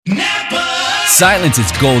Silence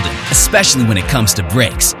is golden, especially when it comes to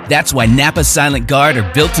brakes. That's why Napa Silent Guard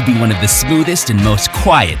are built to be one of the smoothest and most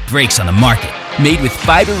quiet brakes on the market. Made with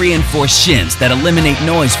fiber-reinforced shims that eliminate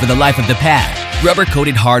noise for the life of the pad,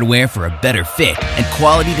 rubber-coated hardware for a better fit, and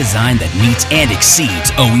quality design that meets and exceeds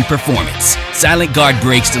OE performance. Silent Guard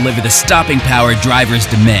brakes deliver the stopping power drivers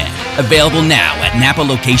demand. Available now at Napa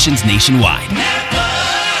locations nationwide.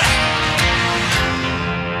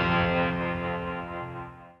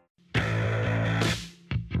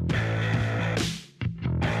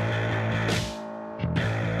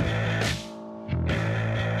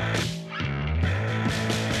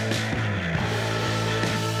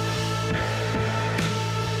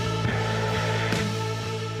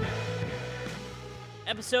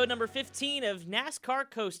 Episode number 15 of NASCAR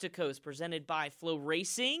Coast to Coast, presented by Flow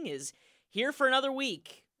Racing, is here for another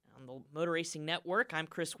week on the Motor Racing Network. I'm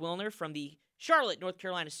Chris Wilner from the Charlotte, North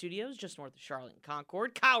Carolina studios, just north of Charlotte and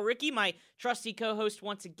Concord. Kyle Rickey, my trusty co-host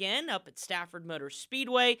once again, up at Stafford Motor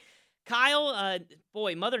Speedway. Kyle,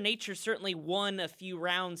 boy, Mother Nature certainly won a few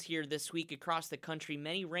rounds here this week across the country.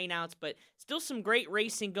 Many rainouts, but still some great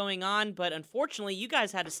racing going on. But unfortunately, you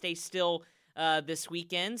guys had to stay still this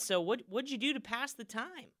weekend. So what'd you do to pass the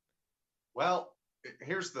time? Well,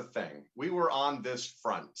 here's the thing. We were on this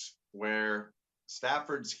front where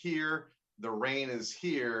Stafford's here, the rain is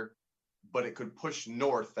here, but it could push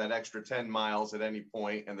north that extra 10 miles at any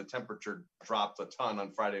point, and the temperature dropped a ton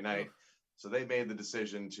on Friday night. So they made the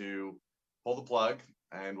decision to pull the plug,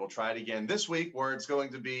 and we'll try it again this week where it's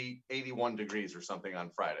going to be 81 degrees or something on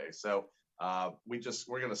Friday. So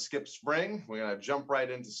we're going to skip spring. We're going to jump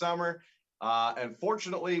right into summer. And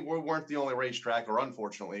fortunately, we weren't the only racetrack, or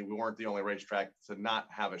unfortunately, we weren't the only racetrack to not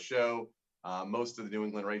have a show. Most of the New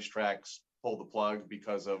England racetracks pulled the plug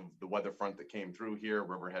because of the weather front that came through here.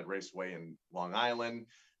 Riverhead Raceway in Long Island.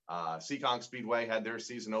 Seekonk Speedway had their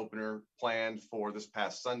season opener planned for this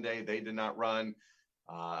past Sunday. They did not run.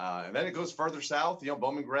 And then it goes further south.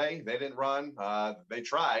 Bowman Gray, they didn't run. They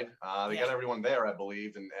tried. They got everyone there, I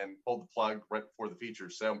believe, and pulled the plug right before the feature.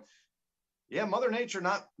 So, yeah, Mother Nature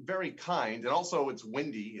not very kind, and also it's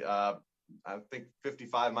windy. I think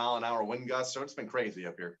 55-mile-an-hour wind gusts, so it's been crazy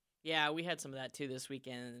up here. Yeah, we had some of that too this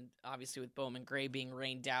weekend. Obviously, with Bowman Gray being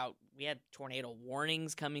rained out, we had tornado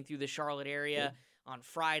warnings coming through the Charlotte area on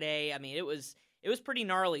Friday. I mean, it was pretty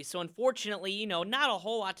gnarly. So unfortunately, not a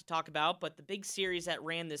whole lot to talk about, but the big series that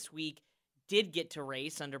ran this week did get to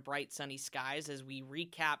race under bright sunny skies. As we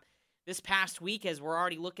recap this past week, as we're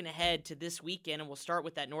already looking ahead to this weekend, and we'll start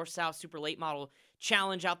with that North-South Super Late Model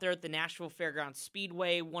Challenge out there at the Nashville Fairgrounds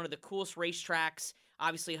Speedway, one of the coolest racetracks.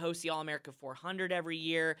 Obviously hosts the All-America 400 every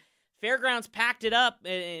year. Fairgrounds packed it up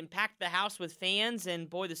and packed the house with fans, and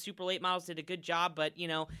boy, the Super Late Models did a good job. But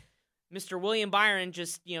Mr. William Byron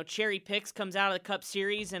just cherry picks, comes out of the Cup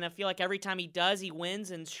Series, and I feel like every time he does, he wins.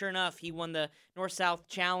 And sure enough, he won the North-South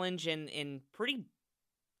Challenge in pretty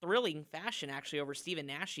thrilling fashion, actually, over Stephen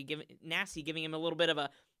Nasse, giving him a little bit of a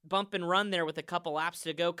bump and run there with a couple laps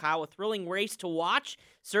to go. Kyle, a thrilling race to watch.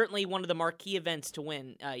 Certainly one of the marquee events to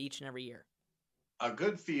win each and every year. A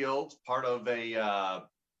good field, part of a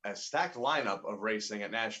stacked lineup of racing at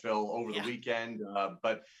Nashville over the weekend.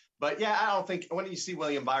 But yeah, I don't think when you see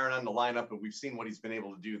William Byron on the lineup, and we've seen what he's been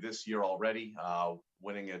able to do this year already,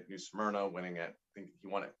 winning at New Smyrna, winning at, I think he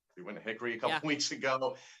won at Hickory a couple weeks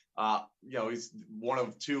ago. He's one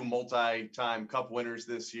of two multi-time Cup winners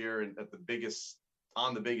this year, and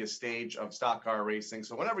on the biggest stage of stock car racing.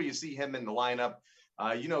 So whenever you see him in the lineup,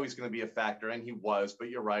 he's going to be a factor, and he was. But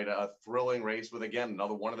you're right, a thrilling race with, again,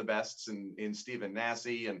 another one of the bests in Stephen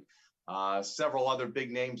Nasse, and several other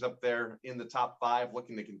big names up there in the top five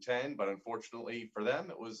looking to contend. But unfortunately for them,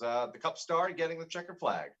 it was the Cup star getting the checkered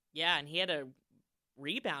flag. Yeah, and he had to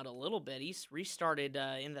rebound a little bit. He restarted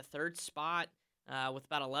in the third spot with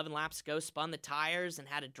about 11 laps to go, spun the tires, and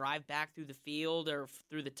had to drive back through the field or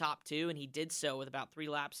through the top two, and he did so with about 3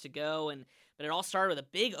 laps to go. But it all started with a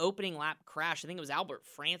big opening lap crash. I think it was Albert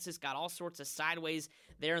Francis got all sorts of sideways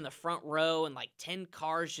there in the front row, and like 10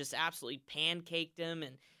 cars just absolutely pancaked him,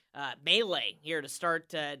 and melee here to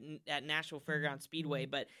start at Nashville Fairgrounds Speedway.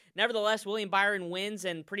 But nevertheless, William Byron wins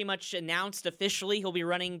and pretty much announced officially he'll be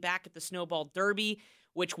running back at the Snowball Derby,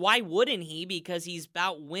 which why wouldn't he? Because he's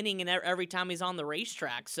about winning every time he's on the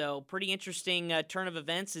racetrack. So pretty interesting turn of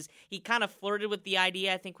events. Is he kind of flirted with the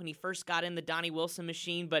idea, I think, when he first got in the Donnie Wilson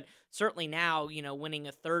machine, but certainly now, winning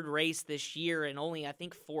a third race this year and only, I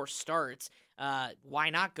think, 4 starts, why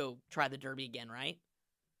not go try the Derby again, right?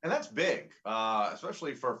 And that's big,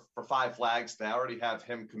 especially for 5 flags. They already have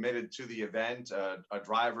him committed to the event, a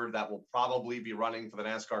driver that will probably be running for the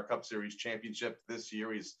NASCAR Cup Series Championship this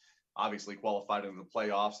year. He's obviously qualified into the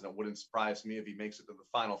playoffs, and it wouldn't surprise me if he makes it to the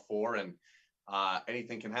Final Four. And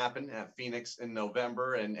anything can happen at Phoenix in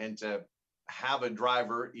November, and to have a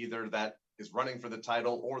driver either that is running for the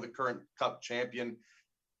title or the current Cup champion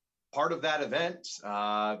part of that event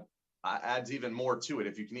adds even more to it,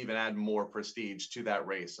 if you can even add more prestige to that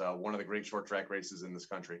race. One of the great short track races in this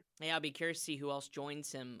country. Yeah, I'll be curious to see who else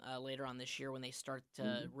joins him later on this year when they start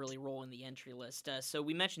to really roll in the entry list. So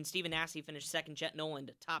we mentioned Stephen Nasse finished second, Jet Nolan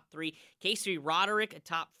to top 3, Casey Roderick a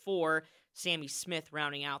top 4, Sammy Smith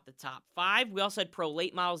rounding out the top 5. We also had pro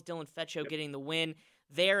late models, Dylan Fetcho getting the win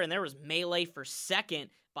there, and there was melee for second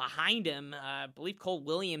behind him. I believe Cole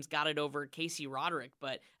Williams got it over Casey Roderick,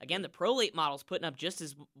 but again, the pro late models putting up just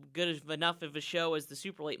as good enough of a show as the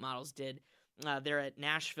super late models did there at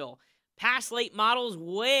Nashville. Past late models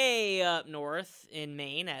way up north in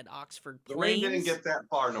Maine at Oxford Plains. The rain didn't get that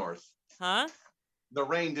far north. Huh? The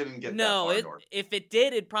rain didn't get that far north. If it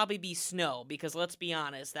did, it'd probably be snow, because let's be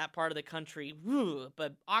honest, that part of the country,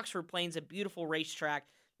 but Oxford Plains, a beautiful racetrack.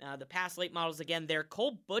 The past late models again there.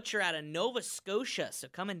 Cole Butcher out of Nova Scotia, so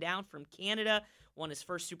coming down from Canada, won his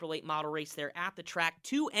first super late model race there at the track.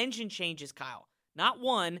 2 engine changes, Kyle. Not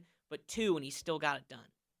 1, but 2, and he still got it done.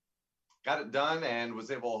 Got it done and was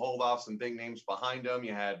able to hold off some big names behind him.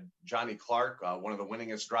 You had Johnny Clark, one of the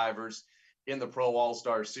winningest drivers in the Pro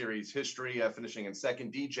All-Star Series history, finishing in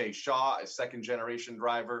second. DJ Shaw, a second-generation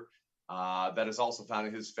driver that has also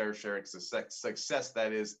found his fair share of success,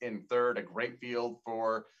 that is in third. A great field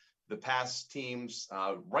for the past teams,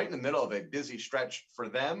 right in the middle of a busy stretch for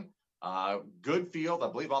them. Good field,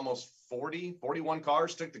 I believe almost 41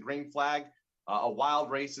 cars took the green flag. A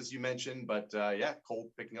wild race, as you mentioned, but yeah,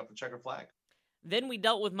 Cole picking up the checker flag. Then we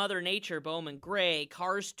dealt with Mother Nature. Bowman Gray,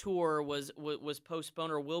 Cars Tour was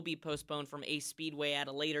postponed, or will be postponed from Ace Speedway at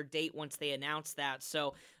a later date once they announce that.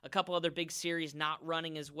 So a couple other big series not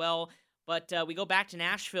running as well. But we go back to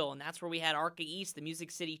Nashville, and that's where we had ARCA East, the Music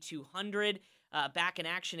City 200, back in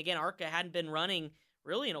action again. ARCA hadn't been running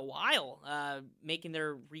really in a while, making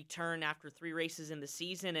their return after 3 races in the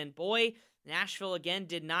season. And boy, Nashville again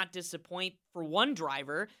did not disappoint for one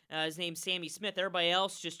driver. His name's Sammy Smith. Everybody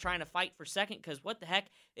else just trying to fight for second, because what the heck?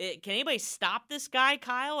 Can anybody stop this guy,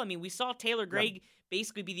 Kyle? I mean, we saw Taylor Gray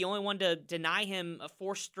basically be the only one to deny him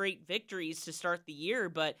 4 straight victories to start the year,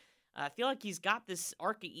 but I feel like he's got this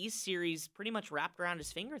ARCA East series pretty much wrapped around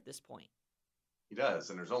his finger at this point. He does,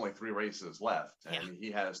 and there's only 3 races left, and he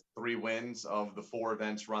has 3 wins of the 4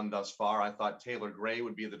 events run thus far. I thought Taylor Gray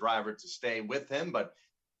would be the driver to stay with him, but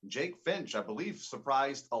Jake Finch, I believe,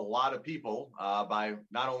 surprised a lot of people by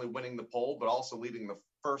not only winning the pole, but also leading the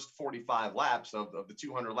first 45 laps of the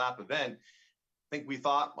 200-lap event. I think we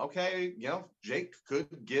thought, okay, Jake could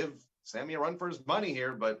give Sammy a run for his money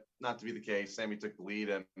here, but not to be the case. Sammy took the lead,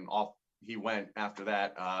 and off he went after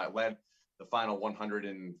that. Led the final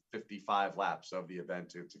 155 laps of the event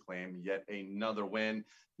to claim yet another win.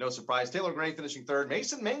 No surprise. Taylor Gray finishing third.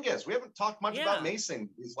 Mason Mingus. We haven't talked much about Mason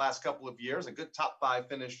these last couple of years. A good top 5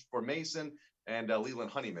 finish for Mason, and Leland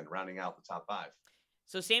Honeyman rounding out the top 5.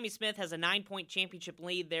 So Sammy Smith has a 9-point championship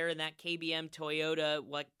lead there in that KBM Toyota.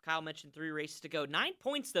 Like Kyle mentioned, 3 races to go. 9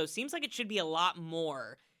 points, though, seems like it should be a lot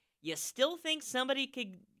more. You still think somebody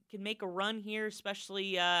could make a run here,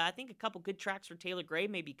 especially I think a couple good tracks for Taylor Gray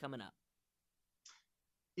may be coming up.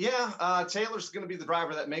 Yeah, Taylor's going to be the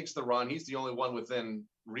driver that makes the run. He's the only one within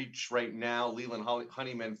reach right now. Leland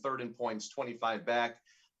Honeyman, third in points, 25 back.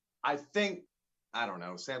 I think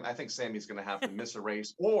Sammy's going to have to miss a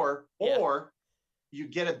race, or you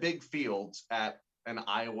get a big field at an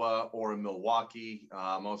Iowa or a Milwaukee.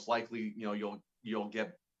 Most likely, you'll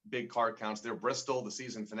get big car counts there. Bristol, the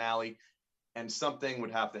season finale, and something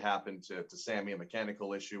would have to happen to Sammy, a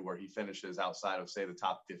mechanical issue where he finishes outside of, say, the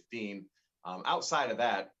top 15. Outside of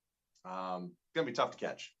that, going to be tough to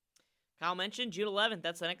catch. Kyle mentioned June 11th.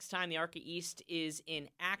 That's the next time the ARCA East is in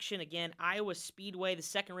action. Again, Iowa Speedway, the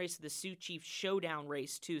second race of the Sioux Chief Showdown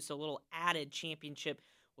race, too. So a little added championship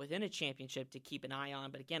within a championship to keep an eye on.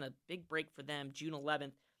 But again, a big break for them, June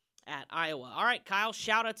 11th at Iowa. All right, Kyle,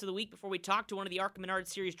 shout out to the week before we talk to one of the ARCA Menard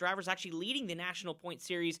Series drivers actually leading the National Point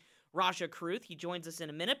Series, Rajah Caruth. He joins us in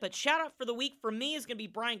a minute. But shout out for the week for me is going to be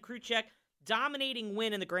Brian Kruchek. Dominating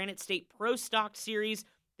win in the Granite State Pro Stock Series,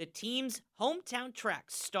 the team's hometown track,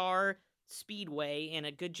 Star Speedway, and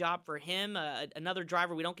a good job for him. Another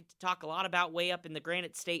driver we don't get to talk a lot about way up in the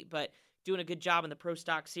Granite State, but doing a good job in the Pro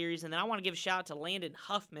Stock Series. And then I want to give a shout out to Landon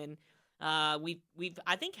Huffman. We've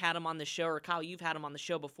I think had him on the show, or Kyle, you've had him on the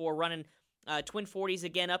show before, running Twin 40s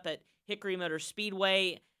again up at Hickory Motor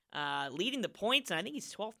Speedway, leading the points, and I think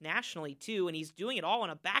he's 12th nationally too, and he's doing it all on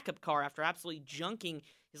a backup car after absolutely junking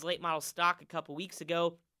his late model stock a couple weeks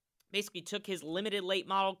ago. basically took his limited late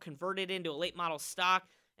model, converted it into a late model stock,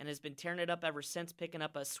 and has been tearing it up ever since, picking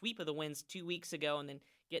up a sweep of the wins 2 weeks ago and then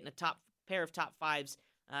getting a pair of top fives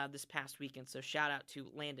this past weekend. So shout out to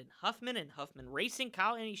Landon Huffman and Huffman Racing.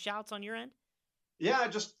 Kyle, any shouts on your end? Yeah, I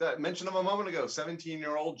just mentioned him a moment ago.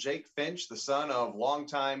 17-year-old Jake Finch, the son of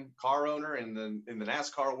longtime car owner in the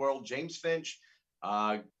NASCAR world, James Finch,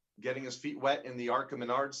 getting his feet wet in the ARCA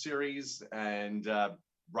Menard Series and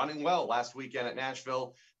running well last weekend at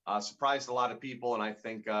Nashville. Surprised a lot of people, and I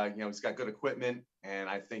think he's got good equipment, and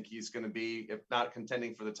I think he's going to be, if not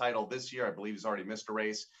contending for the title this year, I believe he's already missed a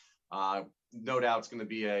race. No doubt it's going to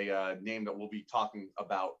be a name that we'll be talking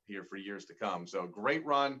about here for years to come. So great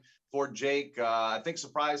run for Jake. I think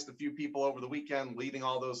surprised a few people over the weekend, leading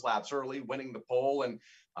all those laps early, winning the pole, and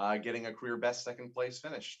getting a career best second place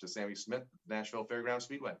finish to Sammy Smith, Nashville Fairgrounds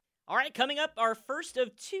Speedway. All right, coming up, our first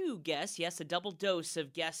of two guests. Yes, a double dose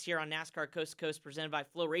of guests here on NASCAR Coast to Coast presented by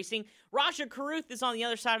Flow Racing. Rajah Caruth is on the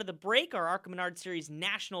other side of the break, our ARCA Menard Series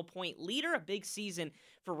national point leader. A big season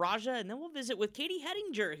for Rajah. And then we'll visit with Katie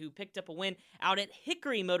Hettinger, who picked up a win out at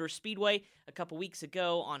Hickory Motor Speedway a couple weeks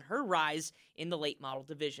ago on her rise in the late model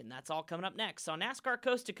division. That's all coming up next on NASCAR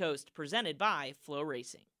Coast to Coast presented by Flow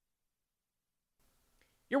Racing.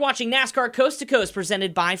 You're watching NASCAR Coast to Coast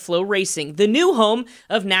presented by Flow Racing, the new home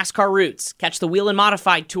of NASCAR Roots. Catch the Wheel and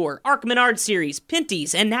Modified Tour, ARCA Menard Series,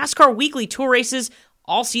 Pinty's, and NASCAR Weekly Tour races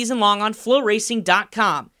all season long on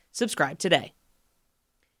FlowRacing.com. Subscribe today.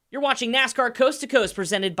 You're watching NASCAR Coast to Coast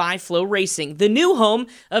presented by Flow Racing, the new home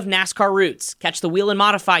of NASCAR Roots. Catch the Wheel and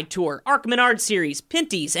Modified Tour, ARCA Menard Series,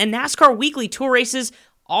 Pinty's, and NASCAR Weekly Tour races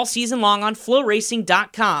all season long on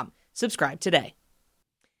FlowRacing.com. Subscribe today.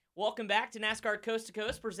 Welcome back to NASCAR Coast to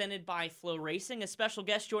Coast, presented by Flow Racing. A special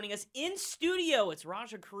guest joining us in studio. It's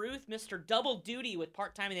Rajah Caruth, Mr. Double Duty with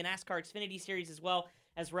part-time in the NASCAR Xfinity Series as well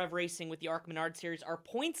as Rev Racing with the ARCA Menard Series. Our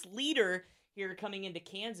points leader here coming into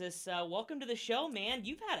Kansas. Welcome to the show, man.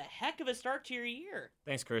 You've had a heck of a start to your year.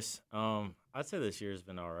 Thanks, Chris. I'd say this year's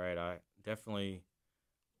been all right. I definitely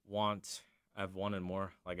I've wanted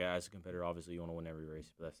more. Like, as a competitor, obviously you want to win every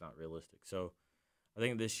race, but that's not realistic. So I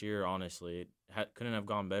think this year, honestly, couldn't have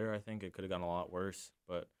gone better. I think it could have gone a lot worse.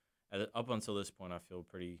 But up until this point, I feel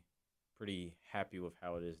pretty happy with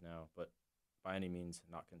how it is now. But by any means,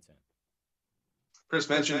 not content. Chris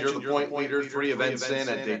mentioned you're the point leader, 3 events in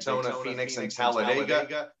at Daytona, Phoenix, and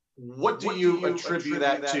Talladega. What do you attribute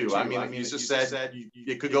that to? I mean, you just said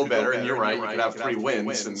it could go better, and you're right. You could have 3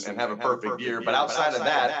 wins and have a perfect year. But outside of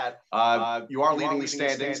that, you are leading the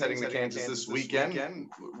standings heading to Kansas this weekend.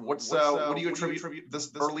 What do you attribute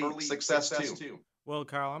this early success to? Well,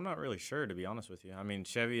 Kyle, I'm not really sure, to be honest with you. I mean,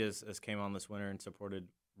 Chevy has came on this winter and supported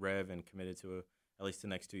Rev and committed to at least the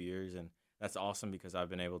next 2 years, and that's awesome because I've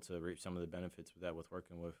been able to reap some of the benefits with that with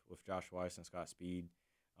working with Josh Weiss and Scott Speed,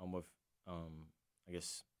 I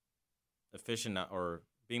guess, efficient or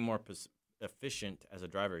being more efficient as a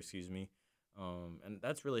driver, and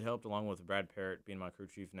that's really helped, along with Brad Parrott being my crew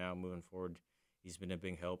chief now moving forward. He's been a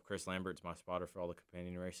big help. Chris Lambert's my spotter for all the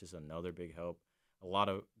companion races, another big help. A lot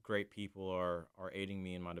of great people are aiding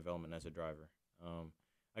me in my development as a driver.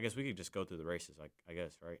 I guess we could just go through the races, I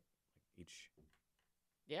guess, right? Each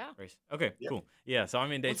race. Okay, yep. Cool. Yeah, so I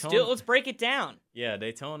mean, Daytona. Let's break it down. Yeah,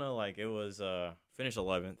 Daytona, it was finished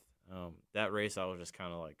 11th. That race, I was just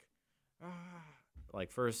kind of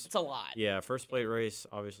first. It's a lot. Yeah, first plate race,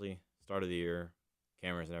 obviously, start of the year,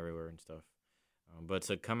 cameras and everywhere and stuff. But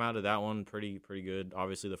to come out of that one pretty good.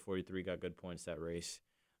 Obviously, the 43 got good points that race.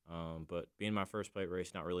 But being my first plate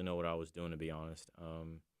race, not really know what I was doing, to be honest.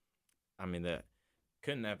 I mean, that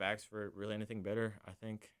couldn't have asked for really anything better, I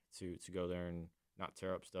think, to go there and not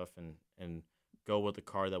tear up stuff and go with the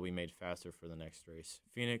car that we made faster for the next race.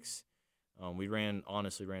 Phoenix, we ran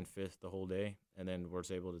 5th the whole day, and then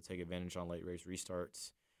was able to take advantage on late race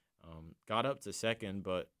restarts. Got up to second,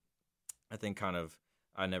 but I think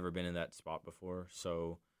I'd never been in that spot before,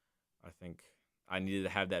 so I think I needed to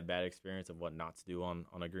have that bad experience of what not to do on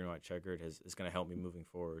a green-white checkered is going to help me moving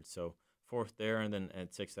forward. So 4th there, and then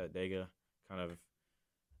at 6th at Dega, kind of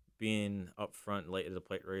being up front late at the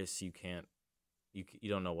plate race, you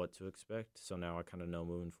don't know what to expect. So now I kind of know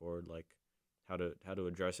moving forward, how to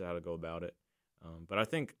address it, how to go about it. But I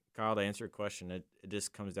think, Kyle, to answer your question, it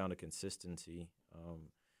just comes down to consistency.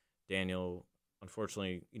 Daniel,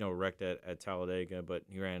 unfortunately, wrecked at Talladega, but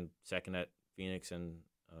he ran 2nd at Phoenix and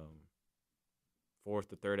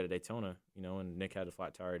 4th or 3rd at Daytona, and Nick had a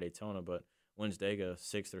flat tire at Daytona, but wins Dega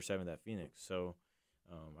 6th or 7th at Phoenix. So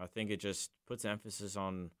I think it just puts emphasis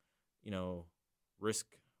on, risk,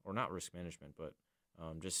 or not risk management, but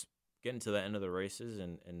just getting to the end of the races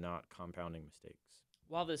and not compounding mistakes.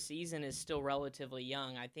 While the season is still relatively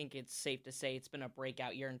young, I think it's safe to say it's been a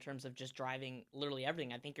breakout year in terms of just driving literally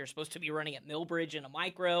everything. I think you're supposed to be running at Millbridge in a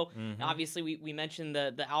micro. Mm-hmm. Obviously, we mentioned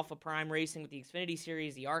the Alpha Prime racing with the Xfinity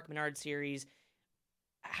Series, the Arc Menard Series.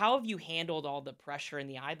 How have you handled all the pressure and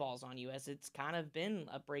the eyeballs on you, as it's kind of been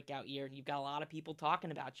a breakout year and you've got a lot of people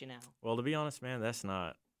talking about you now? Well, to be honest, man, that's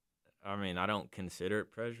not – I mean, I don't consider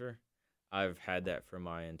it pressure. I've had that for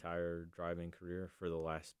my entire driving career for the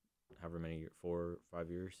last however many years, 4 or 5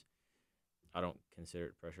 years. I don't consider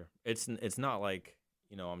it pressure. It's not like,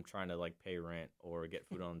 you know, I'm trying to like pay rent or get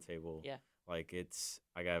food on the table. Yeah. Like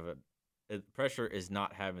pressure is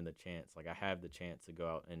not having the chance. Like I have the chance to go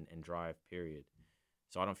out and drive, period.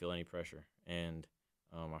 So I don't feel any pressure. And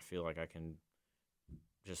I feel like I can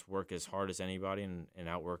just work as hard as anybody and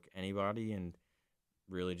outwork anybody and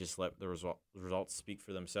really just let the results speak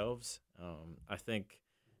for themselves. I think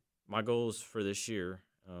my goals for this year,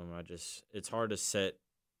 it's hard to set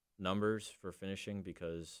numbers for finishing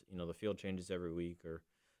because, you know, the field changes every week or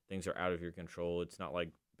things are out of your control. It's not like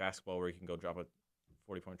basketball where you can go drop a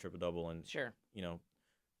 40-point triple-double and, sure, you know,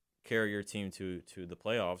 carry your team to the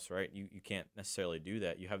playoffs, right? You can't necessarily do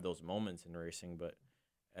that. You have those moments in racing, but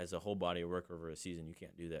as a whole body of work over a season, you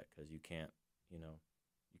can't do that because you can't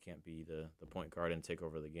be the point guard and take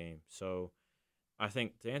over the game. So I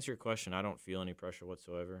think to answer your question, I don't feel any pressure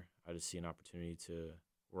whatsoever. I just see an opportunity to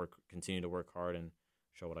continue to work hard and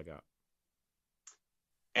show what I got.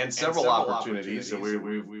 And several opportunities. So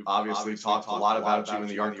we've obviously talked a lot about you in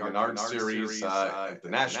the Arc Menard Series, the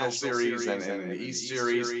National Series, and in the East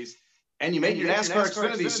Series. And you made your NASCAR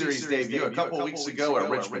Xfinity Series debut a couple weeks ago at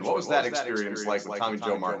Richmond. What was that experience like with Tommy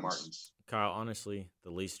Joe Martins? Kyle, honestly,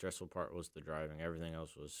 the least stressful part was the driving. Everything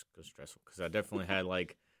else was stressful because I definitely had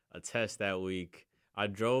like a test that week. I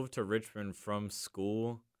drove to Richmond from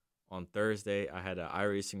school on Thursday. I had an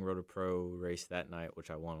iRacing Roto Pro race that night, which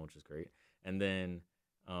I won, which is great. And then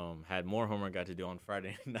had more homework got to do on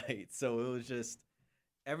Friday night. So it was just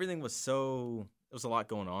everything was so – there was a lot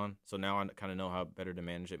going on. So now I kind of know how better to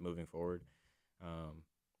manage it moving forward.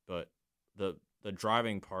 But the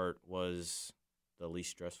driving part was the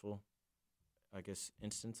least stressful, I guess,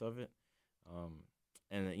 instance of it.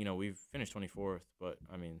 And, you know, we've finished 24th. But,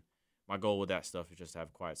 I mean, my goal with that stuff is just to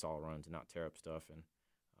have quiet, solid runs and not tear up stuff and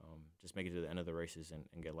just make it to the end of the races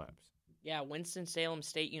and get laps. Yeah, Winston-Salem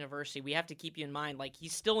State University. We have to keep you in mind, like,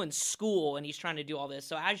 he's still in school and he's trying to do all this.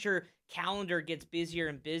 So as your calendar gets busier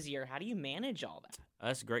and busier, how do you manage all that?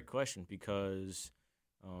 That's a great question because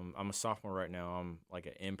I'm a sophomore right now. I'm like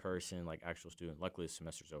an in-person, like actual student. Luckily, the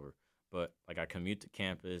semester's over. But like I commute to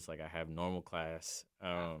campus, like I have normal class.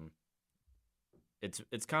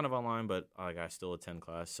 It's kind of online, but like I still attend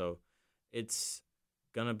class. So it's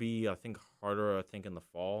gonna be, I think, harder. I think in the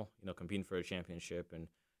fall, you know, competing for a championship and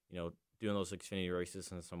you know doing those Xfinity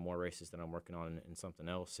races and some more races that I'm working on and something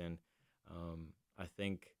else. And I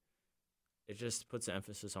think it just puts an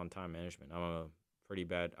emphasis on time management.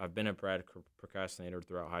 I've been a bad procrastinator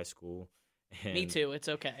throughout high school. And, me too. It's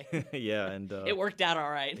okay. Yeah, and it worked out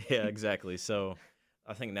all right. Yeah, exactly. So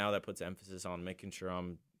I think now that puts emphasis on making sure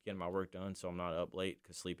I'm getting my work done, so I'm not up late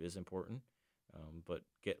because sleep is important. But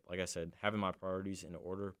like I said, having my priorities in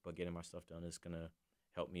order, but getting my stuff done is gonna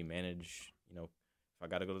help me manage. You know, if I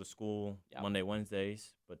got to go to school Monday,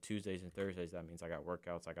 Wednesdays, but Tuesdays and Thursdays, that means I got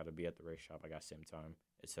workouts. I got to be at the race shop. I got sim time,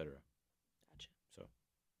 etc. Gotcha. So.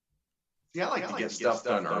 Yeah, I like to get stuff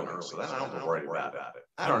done early, so then I don't have to worry about it.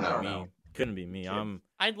 I don't know. Couldn't be me.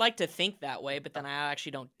 I'd like to think that way, but then I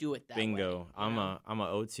actually don't do it that way. Bingo. I'm a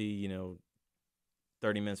OT. You know,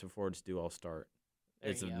 30 minutes before it's due, I'll start.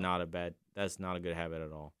 That's not a good habit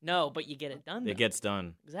at all. No, but you get it done. It gets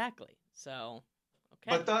done. Exactly. So,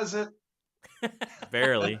 okay. But does it?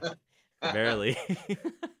 Barely. Barely.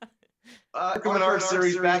 Arc Menard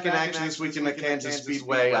Series back in action this week in the Kansas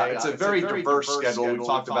Speedway. It's a very diverse schedule. We've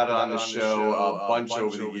talked about it on the show a bunch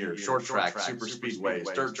over the years. Short tracks, super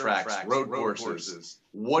speedways, dirt tracks, road courses.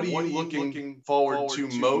 What are you looking forward to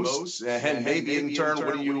most? And maybe in turn,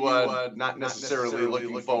 what are you not necessarily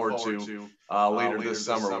looking forward to later this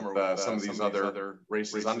summer with some of these other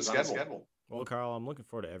races on the schedule? Well, Carl, I'm looking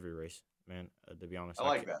forward to every race, man, to be honest. I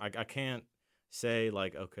like that. I can't say,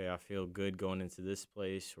 like, okay, I feel good going into this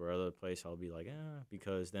place or other place. I'll be like,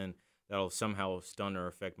 because then that'll somehow stun or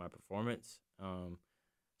affect my performance.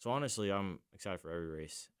 So, honestly, I'm excited for every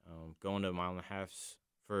race. Going to 1.5 miles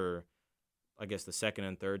for, I guess, the second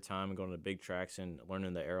and third time and going to the big tracks and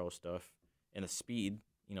learning the aero stuff and the speed,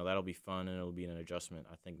 you know, that'll be fun and it'll be an adjustment.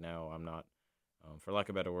 I think now I'm not, for lack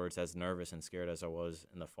of better words, as nervous and scared as I was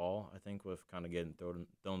in the fall, I think, with kind of getting thrown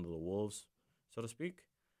to the wolves, so to speak.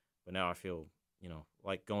 But now I feel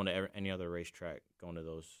like going to any other racetrack, going to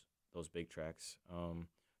those big tracks.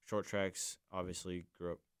 Short tracks, obviously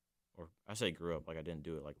grew up, or I say grew up, like I didn't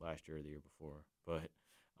do it like last year or the year before, but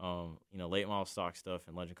late model stock stuff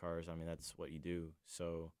and legend cars, I mean, that's what you do.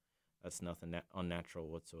 So that's nothing unnatural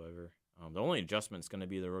whatsoever. The only adjustment is going to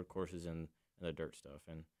be the road courses and the dirt stuff.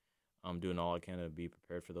 And I'm doing all I can to be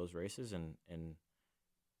prepared for those races and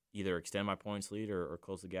either extend my points lead or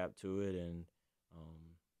close the gap to it and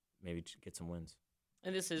maybe get some wins.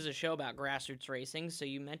 And this is a show about grassroots racing, so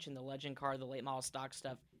you mentioned the legend car, the late model stock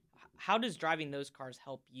stuff. How does driving those cars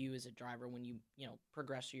help you as a driver when you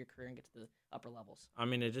progress through your career and get to the upper levels? I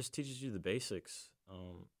mean, it just teaches you the basics.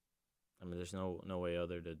 I mean, there's no way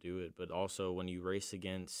other to do it. But also when you race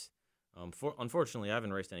against, unfortunately, I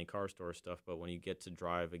haven't raced any car store stuff, but when you get to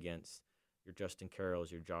drive against your Justin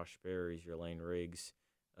Carrolls, your Josh Berrys, your Lane Riggs,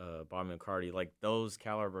 Bob McCarty, like those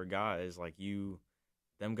caliber guys, like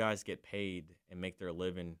them guys get paid and make their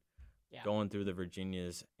living going through the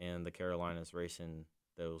Virginias and the Carolinas racing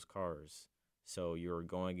those cars. So you're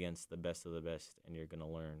going against the best of the best, and you're going to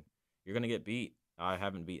learn. You're going to get beat. I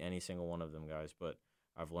haven't beat any single one of them guys, but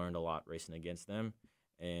I've learned a lot racing against them.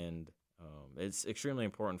 And it's extremely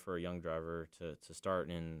important for a young driver to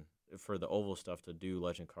start in, for the oval stuff, to do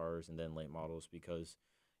legend cars and then late models, because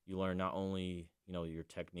you learn not only, your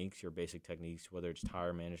techniques, your basic techniques, whether it's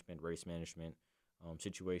tire management, race management,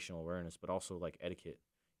 situational awareness, but also like etiquette.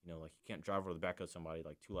 Like you can't drive over the back of somebody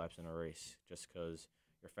like 2 laps in a race just because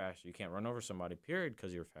you're faster. You can't run over somebody, period,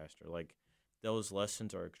 because you're faster. Like those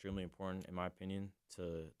lessons are extremely important, in my opinion,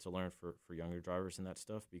 to learn for younger drivers and that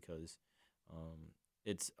stuff, because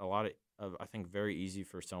it's a lot of, I think, very easy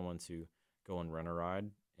for someone to go and rent a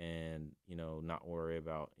ride and, not worry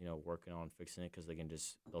about, working on fixing it because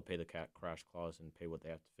they'll pay the crash clause and pay what they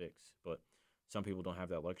have to fix. But some people don't have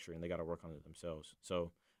that luxury and they got to work on it themselves.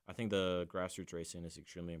 So I think the grassroots racing is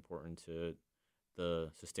extremely important to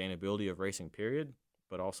the sustainability of racing, period,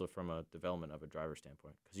 but also from a development of a driver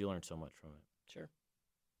standpoint, because you learn so much from it. Sure.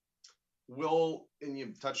 Will, and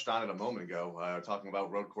you touched on it a moment ago, talking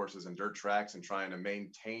about road courses and dirt tracks and trying to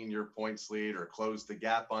maintain your points lead or close the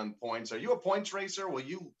gap on points. Are you a points racer? Will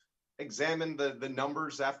you examine the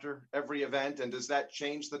numbers after every event, and does that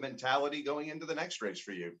change the mentality going into the next race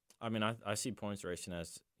for you? I mean, I see points racing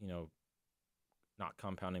as, not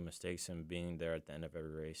compounding mistakes and being there at the end of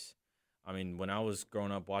every race. I mean, when I was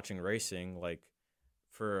growing up watching racing, like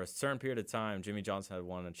for a certain period of time, Jimmy Johnson had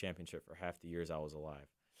won a championship for half the years I was alive.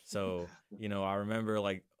 So, I remember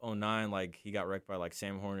like 2009, like he got wrecked by like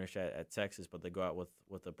Sam Hornish at Texas, but they go out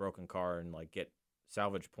with a broken car and like get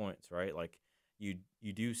salvage points, right? Like you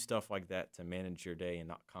do stuff like that to manage your day and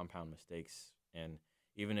not compound mistakes. And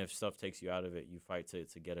even if stuff takes you out of it, you fight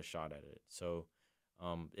to get a shot at it. So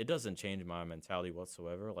it doesn't change my mentality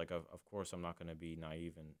whatsoever. Like, of course, I'm not going to be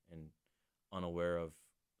naive and unaware of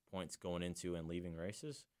points going into and leaving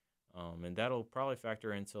races. And that'll probably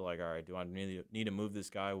factor into, like, all right, do I need to move this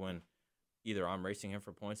guy when either I'm racing him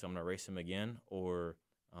for points, so I'm going to race him again, or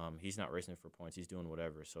he's not racing for points, he's doing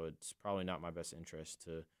whatever. So it's probably not my best interest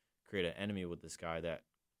to create an enemy with this guy that,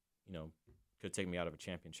 could take me out of a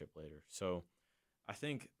championship later. So I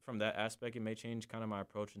think from that aspect, it may change kind of my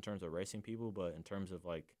approach in terms of racing people, but in terms of,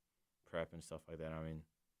 like, prep and stuff like that, I mean,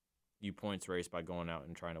 you points race by going out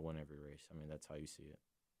and trying to win every race. I mean, that's how you see it.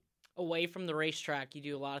 Away from the racetrack, you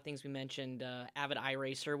do a lot of things. We mentioned avid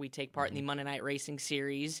iRacer. We take part in the Monday Night Racing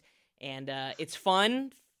Series, and it's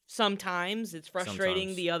fun sometimes. It's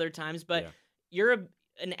frustrating the other times, but you're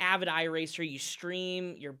an avid iRacer. You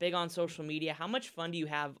stream. You're big on social media. How much fun do you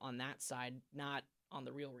have on that side, not on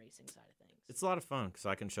the real racing side of things? It's a lot of fun because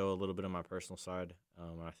I can show a little bit of my personal side.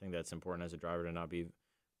 I think that's important as a driver to not be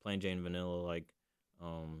plain Jane vanilla, like,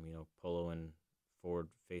 polo and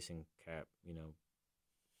forward-facing cap,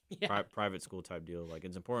 private school type deal. Like,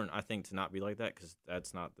 it's important, I think, to not be like that because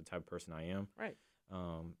that's not the type of person I am. Right.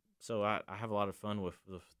 So I have a lot of fun with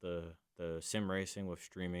the sim racing, with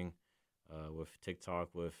streaming, with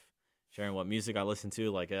TikTok, with sharing what music I listen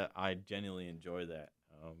to. Like, I genuinely enjoy that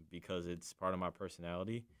because it's part of my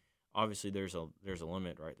personality. Obviously, there's a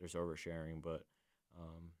limit, right? There's oversharing, but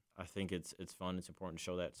I think it's fun. It's important to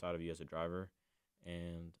show that side of you as a driver.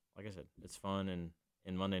 And like I said, it's fun, and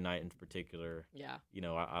Monday night in particular,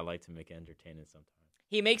 I like to make it entertaining sometimes.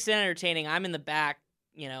 He makes it entertaining. I'm in the back,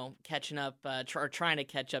 catching up, or trying to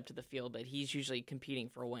catch up to the field, but he's usually competing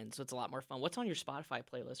for a win, so it's a lot more fun. What's on your Spotify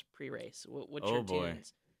playlist pre-race? What's your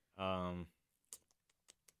tunes? Put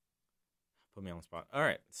me on the spot. All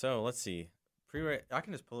right, so let's see. Pre-race, I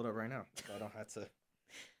can just pull it up right now, so I don't have to.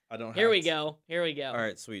 Here we go. All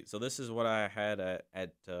right, sweet. So this is what I had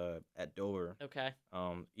at Dover. Okay.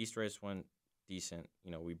 East race went decent.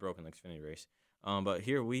 We broke in the Xfinity race. But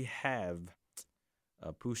here we have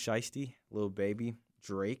Pooh Shiesty, little baby,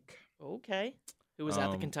 Drake. Okay. Who was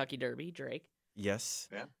at the Kentucky Derby, Drake? Yes.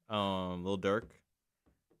 Yeah. Lil Durk.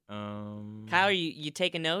 Kyle, you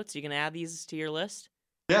taking notes? You gonna add these to your list?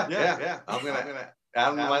 Yeah. I'm gonna add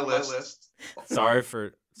them to my list. Sorry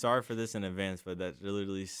for this in advance, but that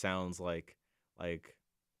literally sounds like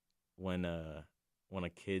when a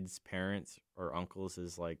kid's parents or uncles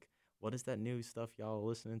is like, what is that new stuff y'all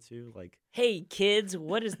listening to? Like, hey kids,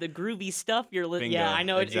 what is the groovy stuff you're listening? Yeah, I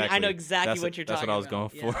know exactly. I know exactly what you're talking about. That's what I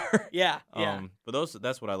was going for. Yeah. But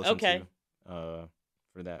that's what I listened to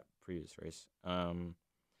for that previous race.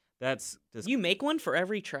 That's just, you make one for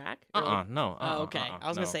every track? No. Okay. I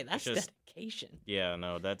was gonna say that's just dedication. Yeah,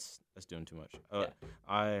 no, that's doing too much.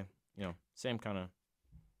 Same kind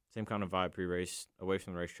of vibe pre-race, away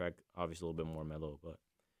from the racetrack. Obviously, a little bit more mellow, but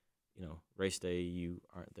race day, you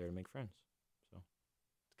aren't there to make friends. So,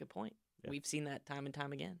 that's a good point. Yeah. We've seen that time and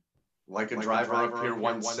time again. Like a driver up here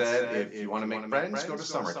once said, if you want to make friends, go to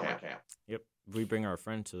summer camp. Yep, we bring our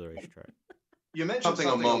friend to the racetrack. You mentioned something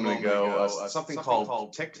a moment ago, something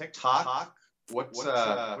called TikTok. What's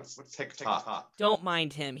TikTok? Don't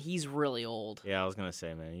mind him. He's really old. Yeah, I was gonna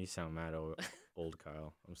say, man, you sound mad old,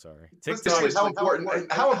 Kyle. I'm sorry. TikTok.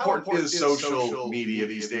 How important is social media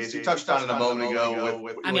these days? You touched on it a moment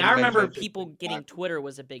ago. I remember people getting Twitter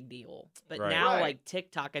was a big deal, but Right. now like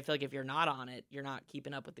TikTok, I feel like if you're not on it, you're not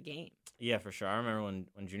keeping up with the game. Yeah, for sure. I remember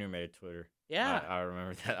when Junior made a Twitter. Yeah, I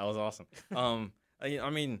remember that. That was awesome. I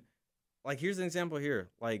mean, like, here's an example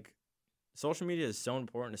here. Like, social media is so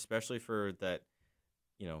important, especially for that,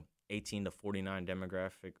 18 to 49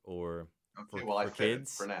 demographic, or for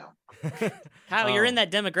kids. For now. Kyle, you're in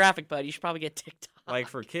that demographic, bud. You should probably get TikTok. Like,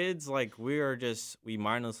 for kids, like, we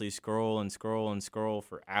mindlessly scroll and scroll and scroll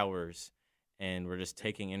for hours, and we're just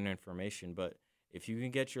taking in information. But if you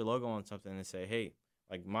can get your logo on something and say, hey,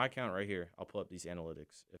 like my account right here, I'll pull up these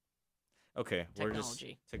analytics. Okay,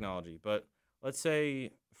 technology. But let's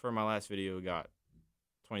say for my last video, we got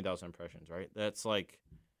 20,000 impressions, right? That's like,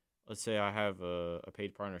 let's say I have a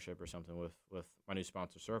paid partnership or something with my new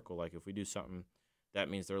sponsor, Circle. Like, if we do something, that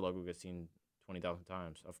means their logo gets seen 20,000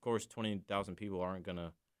 times. Of course, 20,000 people aren't going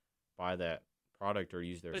to buy that product or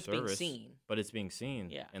use their service. But it's being seen.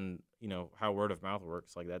 Yeah. And, how word of mouth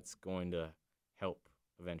works, like, that's going to help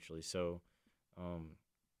eventually. So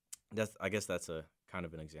I guess that's a kind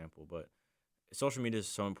of an example. But social media is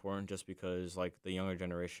so important just because, like, the younger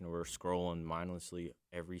generation, we're scrolling mindlessly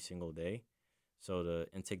every single day. So to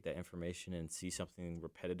intake that information and see something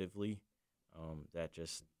repetitively, that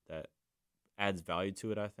adds value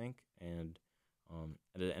to it, I think. And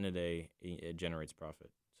at the end of the day, it generates profit.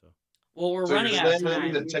 So. Well, we're running out of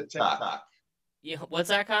time. The TikTok. Yeah, what's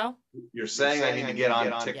that, Kyle? You're saying I need to get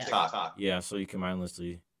on TikTok. Yeah, so you can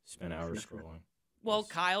mindlessly spend hours scrolling. Well,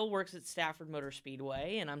 Kyle works at Stafford Motor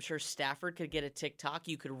Speedway, and I'm sure Stafford could get a TikTok.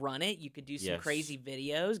 You could run it. You could do some crazy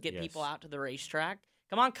videos, get people out to the racetrack.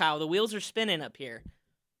 Come on, Kyle. The wheels are spinning up here.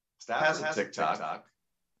 Stafford has a TikTok.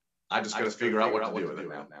 I just got to figure out what to do with it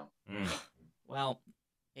now. Well,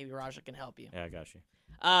 maybe Rajah can help you. Yeah, I got you.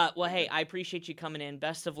 Well, hey, I appreciate you coming in.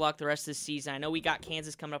 Best of luck the rest of the season. I know we got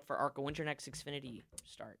Kansas coming up for ARCA. When's your next Xfinity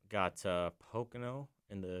start? Got Pocono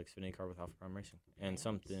in the Xfinity car with Alpha Prime Racing. And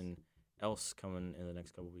something else coming in the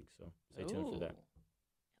next couple weeks, so stay tuned for that.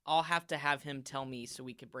 I'll have to have him tell me so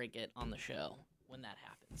we could break it on the show when that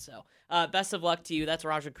happens. So best of luck to you. That's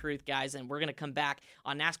Rajah Caruth, guys, and we're going to come back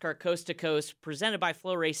on NASCAR Coast to Coast, presented by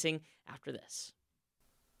Flow Racing, after this.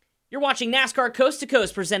 You're watching NASCAR Coast to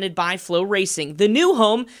Coast, presented by Flow Racing, the new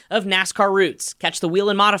home of NASCAR Roots. Catch the Wheel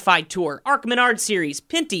and Modified Tour, ARC Menard Series,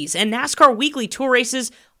 Pinty's, and NASCAR Weekly Tour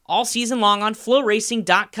races all season long on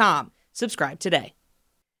flowracing.com. Subscribe today.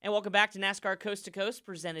 And welcome back to NASCAR Coast to Coast,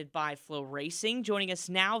 presented by Flow Racing. Joining us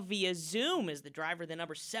now via Zoom is the driver of the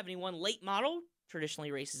number 71 late model.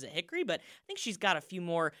 Traditionally races at Hickory, but I think she's got a few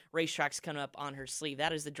more racetracks coming up on her sleeve.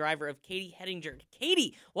 That is the driver of Katie Hettinger.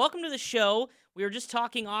 Katie, welcome to the show. We were just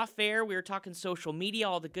talking off air. We were talking social media,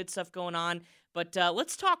 all the good stuff going on. But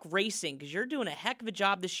let's talk racing, because you're doing a heck of a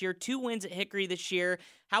job this year. 2 wins at Hickory this year.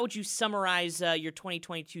 How would you summarize your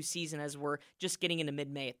 2022 season as we're just getting into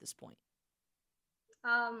mid-May at this point?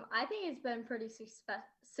 I think it's been pretty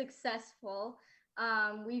successful.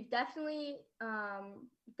 We've definitely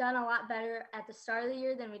done a lot better at the start of the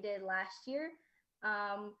year than we did last year.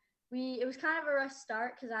 It was kind of a rough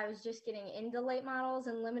start because I was just getting into late models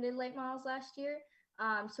and limited late models last year.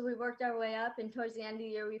 So we worked our way up, and towards the end of the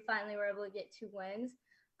year, we finally were able to get 2 wins.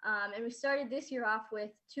 And we started this year off with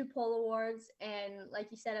 2 pole awards and, like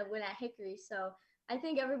you said, a win at Hickory. So I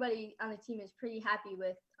think everybody on the team is pretty happy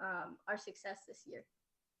with our success this year.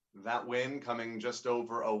 That win coming just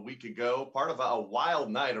over a week ago, part of a wild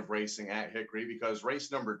night of racing at Hickory, because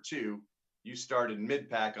race number 2, you started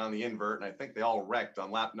mid-pack on the invert, and I think they all wrecked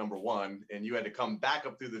on lap number 1, and you had to come back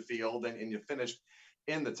up through the field, and you finished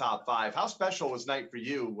in the top 5. How special was night for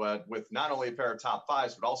you with not only a pair of top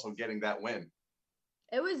 5s, but also getting that win?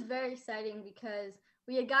 It was very exciting because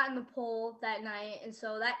we had gotten the pole that night, and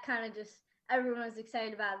so that kind of just, everyone was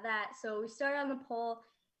excited about that. So we started on the pole,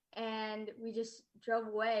 and we just drove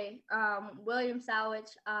away. William Sowich,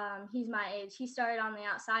 he's my age. He started on the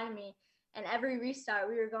outside of me, and every restart,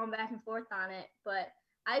 we were going back and forth on it. But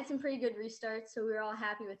I had some pretty good restarts, so we were all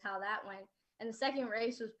happy with how that went. And the second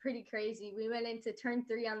race was pretty crazy. We went into turn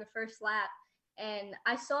 3 on the first lap, and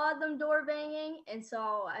I saw them door banging, and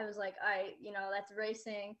so I was like, all right, that's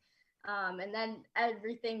racing. And then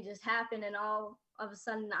everything just happened, and all of a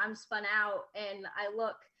sudden I'm spun out, and I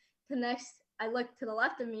look to the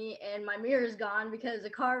left of me, and my mirror is gone because a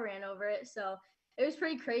car ran over it. So it was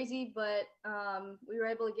pretty crazy, but we were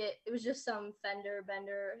able to it was just some fender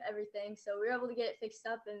bender, everything. So we were able to get it fixed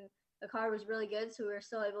up, and the car was really good, so we were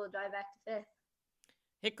still able to drive back to 5th.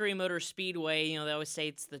 Hickory Motor Speedway, they always say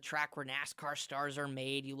it's the track where NASCAR stars are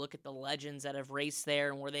made. You look at the legends that have raced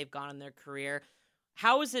there and where they've gone in their career.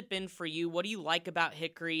 How has it been for you? What do you like about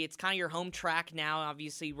Hickory? It's kind of your home track now,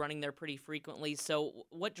 obviously running there pretty frequently. So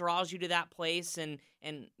what draws you to that place? And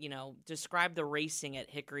describe the racing at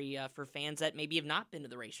Hickory for fans that maybe have not been to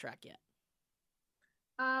the racetrack yet.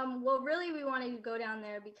 Well, really, we wanted to go down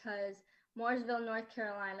there because Mooresville, North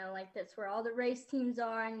Carolina, that's where all the race teams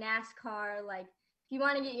are, NASCAR. If you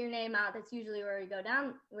want to get your name out, that's usually where you go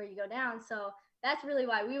down. So that's really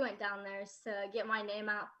why we went down there, is to get my name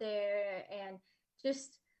out there and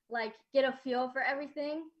just get a feel for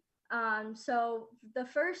everything. So the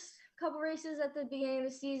first couple races at the beginning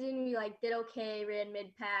of the season, we did okay, ran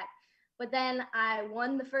mid-pack. But then I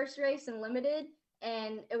won the first race in limited,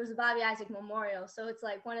 and it was the Bobby Isaac Memorial. So it's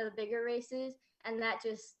one of the bigger races, and that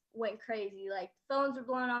just went crazy. Phones were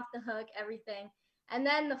blown off the hook, everything. And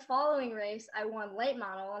then the following race, I won late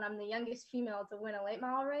model, and I'm the youngest female to win a late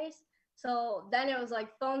model race. So then it was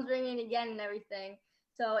phones ringing again and everything.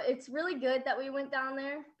 So it's really good that we went down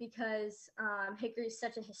there because Hickory is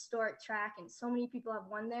such a historic track, and so many people have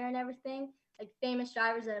won there and everything. Famous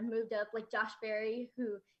drivers that have moved up, like Josh Berry,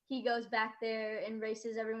 who he goes back there and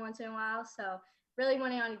races every once in a while. So really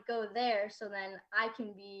wanting to go there, so then I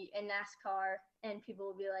can be in NASCAR and people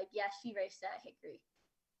will be like, yeah, she raced at Hickory.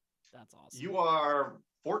 That's awesome. You are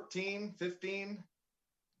 14, 15?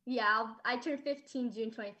 Yeah, I turned 15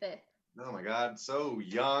 June 25th. Oh my God, so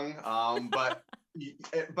young.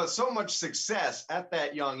 But so much success at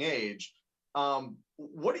that young age.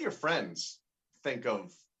 What do your friends think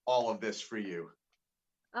of all of this for you?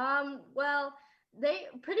 Well, they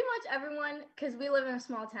pretty much everyone, because we live in a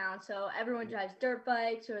small town, so everyone drives dirt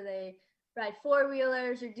bikes or they ride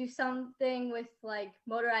 4-wheelers or do something with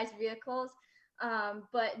motorized vehicles.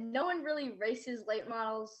 But no one really races late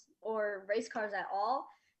models or race cars at all.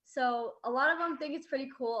 So a lot of them think it's pretty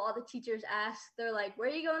cool. All the teachers ask, they're like, where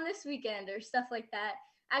are you going this weekend? Or stuff like that.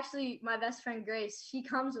 Actually, my best friend Grace, she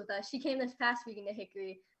comes with us. She came this past weekend to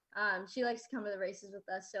Hickory. She likes to come to the races with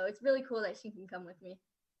us. So it's really cool that she can come with me.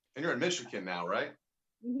 And you're in Michigan now, right?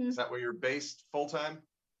 Mm-hmm. Is that where you're based full-time?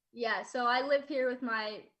 Yeah, so I live here with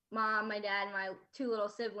my mom, my dad, and my 2 little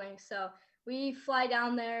siblings. So we fly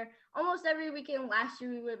down there almost every weekend. Last year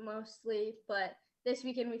we went mostly, but this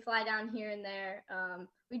weekend we fly down here and there.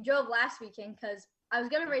 We drove last weekend because I was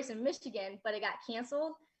going to race in Michigan, but it got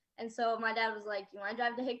canceled. And so my dad was like, you want to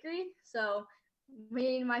drive to Hickory? So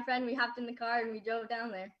me and my friend, we hopped in the car and we drove down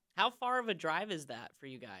there. How far of a drive is that for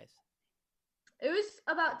you guys? It was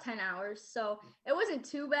about 10 hours, so it wasn't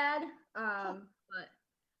too bad, but...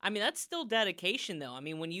 I mean, that's still dedication, though. I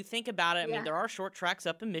mean, when you think about it, I mean, there are short tracks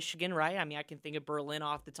up in Michigan, right? I mean, I can think of Berlin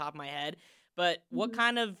off the top of my head. But what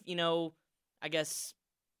kind of, I guess,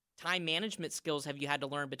 time management skills have you had to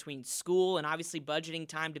learn between school and obviously budgeting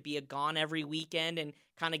time to be gone every weekend and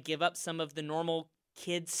kind of give up some of the normal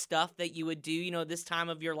kid stuff that you would do, this time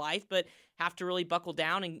of your life, but have to really buckle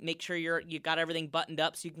down and make sure you got everything buttoned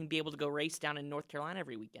up so you can be able to go race down in North Carolina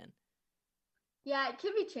every weekend? Yeah, it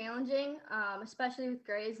can be challenging, especially with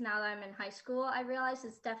grades. Now that I'm in high school, I realize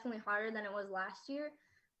it's definitely harder than it was last year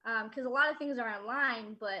because a lot of things are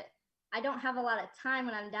online, but I don't have a lot of time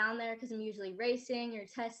when I'm down there because I'm usually racing or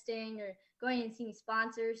testing or going and seeing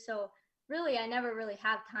sponsors. So really, I never really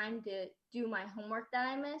have time to do my homework that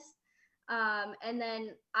I missed. And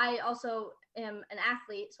then I also am an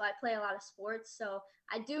athlete, so I play a lot of sports. So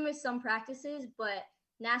I do miss some practices, but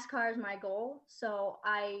NASCAR is my goal. So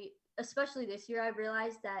especially this year, I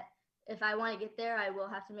realized that if I want to get there, I will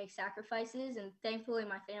have to make sacrifices. And thankfully,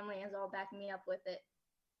 my family is all backing me up with it.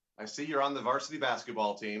 I see you're on the varsity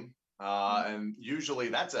basketball team. And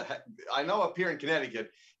usually I know up here in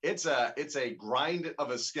Connecticut, it's a grind of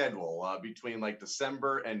a schedule between like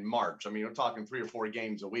December and March. I mean, we're talking 3 or 4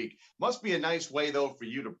 games a week. Must be a nice way though for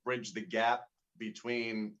you to bridge the gap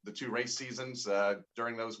between the 2 race seasons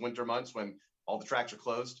during those winter months when all the tracks are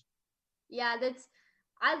closed. Yeah,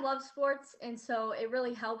 I love sports, and so it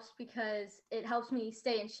really helps because it helps me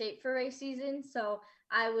stay in shape for race season. So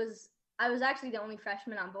I was actually the only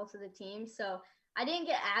freshman on both of the teams, so I didn't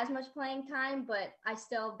get as much playing time, but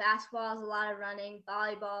basketball is a lot of running,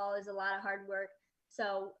 volleyball is a lot of hard work.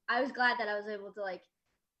 So I was glad that I was able to like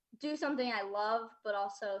do something I love, but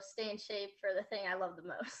also stay in shape for the thing I love the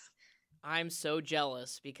most. I'm so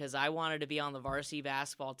jealous because I wanted to be on the varsity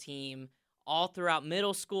basketball team all throughout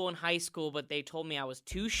middle school and high school, but they told me I was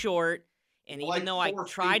too short. And even though I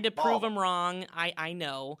tried to prove them wrong, I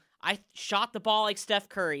know. I shot the ball like Steph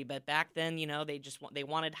Curry, but back then, they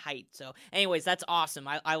wanted height. So anyways, that's awesome.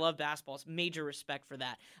 I love basketball. It's major respect for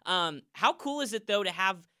that. How cool is it, though, to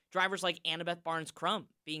have drivers like Annabeth Barnes-Crum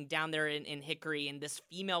being down there in Hickory and this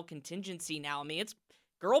female contingency now? I mean, it's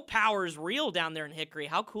girl power is real down there in Hickory.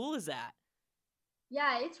 How cool is that?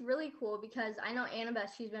 Yeah, it's really cool because I know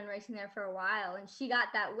Annabeth, she's been racing there for a while, and she got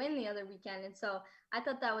that win the other weekend. And so I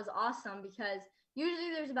thought that was awesome because usually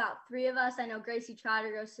there's about 3 of us. I know Gracie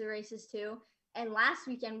Trotter goes to the races too. And last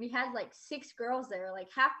weekend we had like 6 girls there, like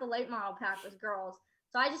half the late model pack was girls.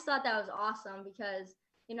 So I just thought that was awesome because,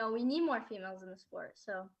 we need more females in the sport.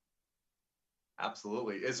 So.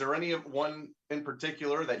 Absolutely. Is there any one in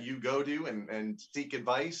particular that you go to and seek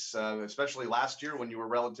advice, especially last year when you were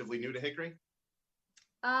relatively new to Hickory?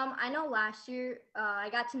 I know last year I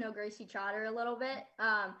got to know Gracie Trotter a little bit.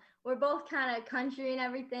 We're both kind of country and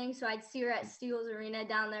everything, so I'd see her at Steele's Arena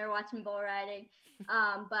down there watching bull riding.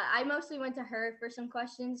 But I mostly went to her for some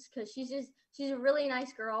questions because she's a really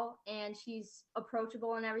nice girl and she's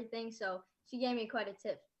approachable and everything. So she gave me quite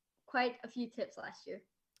a few tips last year.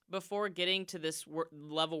 Before getting to this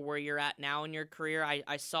level where you're at now in your career,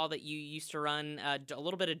 I saw that you used to run a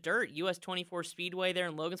little bit of dirt, US 24 Speedway there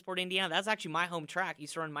in Logansport, Indiana. That's actually my home track. I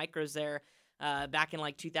used to run micros there back in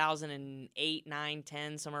like 2008, 9,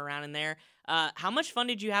 10, somewhere around in there. How much fun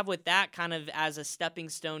did you have with that kind of as a stepping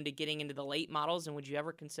stone to getting into the late models, and would you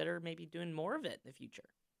ever consider maybe doing more of it in the future?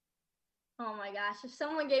 Oh my gosh, if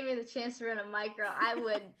someone gave me the chance to run a micro, I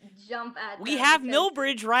would jump at them. We have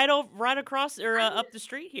Millbridge right across or up the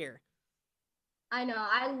street here. I know.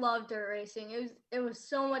 I love dirt racing. It was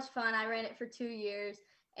so much fun. I ran it for 2 years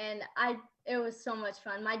and it was so much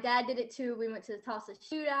fun. My dad did it too. We went to the Tulsa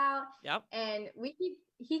shootout. Yep. And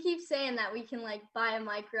he keeps saying that we can like buy a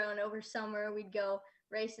micro and over summer we'd go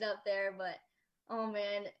race it up there, but oh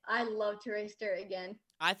man, I love to race dirt again.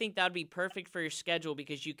 I think that would be perfect for your schedule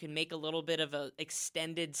because you can make a little bit of an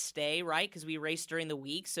extended stay, right? Because we race during the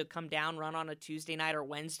week. So come down, run on a Tuesday night or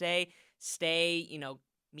Wednesday, stay,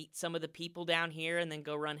 meet some of the people down here, and then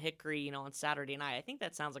go run Hickory, on Saturday night. I think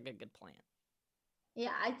that sounds like a good plan.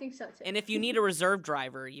 Yeah, I think so too. And if you need a reserve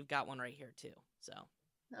driver, you've got one right here too. So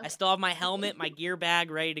okay. I still have my helmet, my gear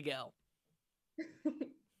bag ready to go.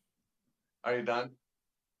 Are you done?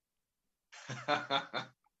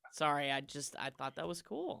 Sorry, I thought that was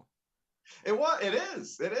cool. It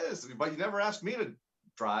is. But you never asked me to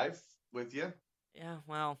drive with you. Yeah,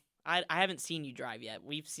 well, I haven't seen you drive yet.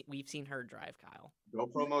 We've seen her drive, Kyle.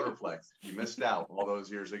 GoPro Motorflex. You missed out all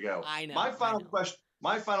those years ago. I know.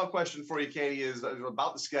 My final question for you, Katie, is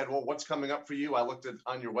about the schedule. What's coming up for you? I looked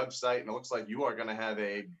on your website, and it looks like you are going to have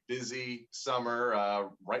a busy summer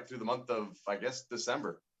right through the month of, I guess,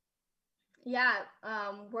 December. Yeah,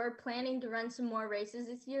 we're planning to run some more races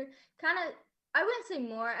this year. I wouldn't say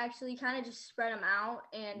more, actually, kind of just spread them out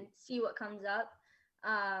and see what comes up.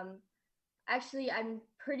 Actually, I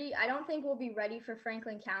don't think we'll be ready for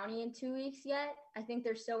Franklin County in 2 weeks yet. I think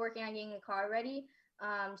they're still working on getting the car ready.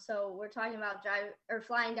 So we're talking about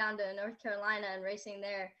flying down to North Carolina and racing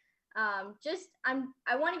there. I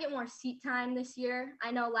want to get more seat time this year. I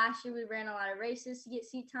know last year we ran a lot of races to get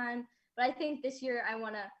seat time, but I think this year I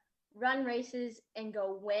want to run races and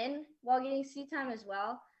go win while getting seat time as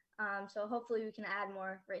well. So hopefully we can add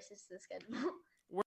more races to the schedule.